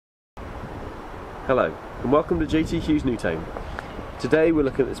Hello and welcome to JT Hughes Newtown. Today we're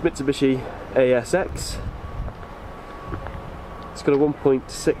looking at this Mitsubishi ASX. It's got a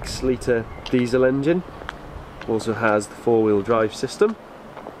 1.6 litre diesel engine, also has the four-wheel drive system.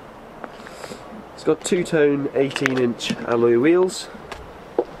 It's got two-tone 18-inch alloy wheels.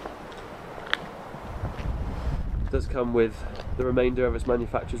 It does come with the remainder of its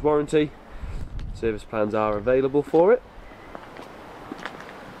manufacturer's warranty. Service plans are available for it.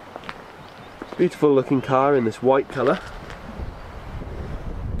 Beautiful looking car in this white colour.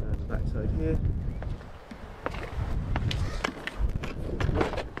 And the back side here.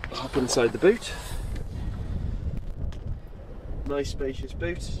 Hop inside the boot. Nice spacious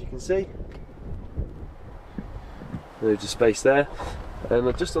boot, as you can see. Loads of space there.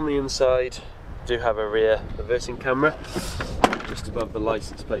 And just on the inside, do have a rear reversing camera just above the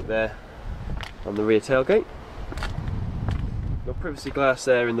license plate there on the rear tailgate. Got privacy glass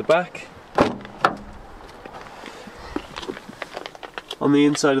there in the back. On the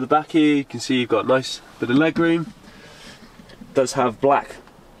inside of the back here, you can see you've got a nice bit of leg room. It does have black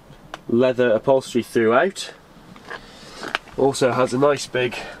leather upholstery throughout. Also has a nice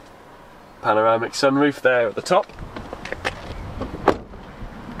big panoramic sunroof there at the top.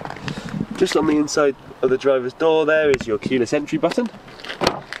 Just on the inside of the driver's door there is your keyless entry button.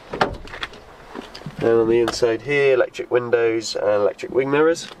 And on the inside here, electric windows and electric wing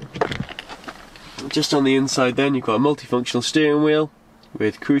mirrors. Just on the inside then, you've got a multifunctional steering wheel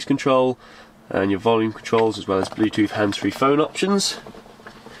with cruise control and your volume controls, as well as Bluetooth hands-free phone options.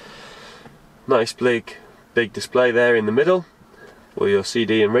 Nice big display there in the middle for your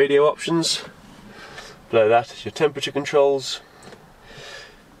CD and radio options. Below that is your temperature controls.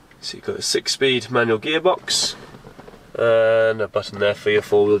 So you've got a 6-speed manual gearbox and a button there for your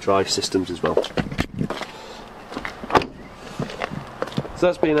four-wheel drive systems as well. So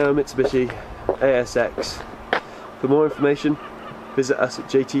that's been our Mitsubishi ASX. For more information, visit us at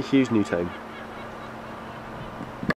JT Hughes Newtown.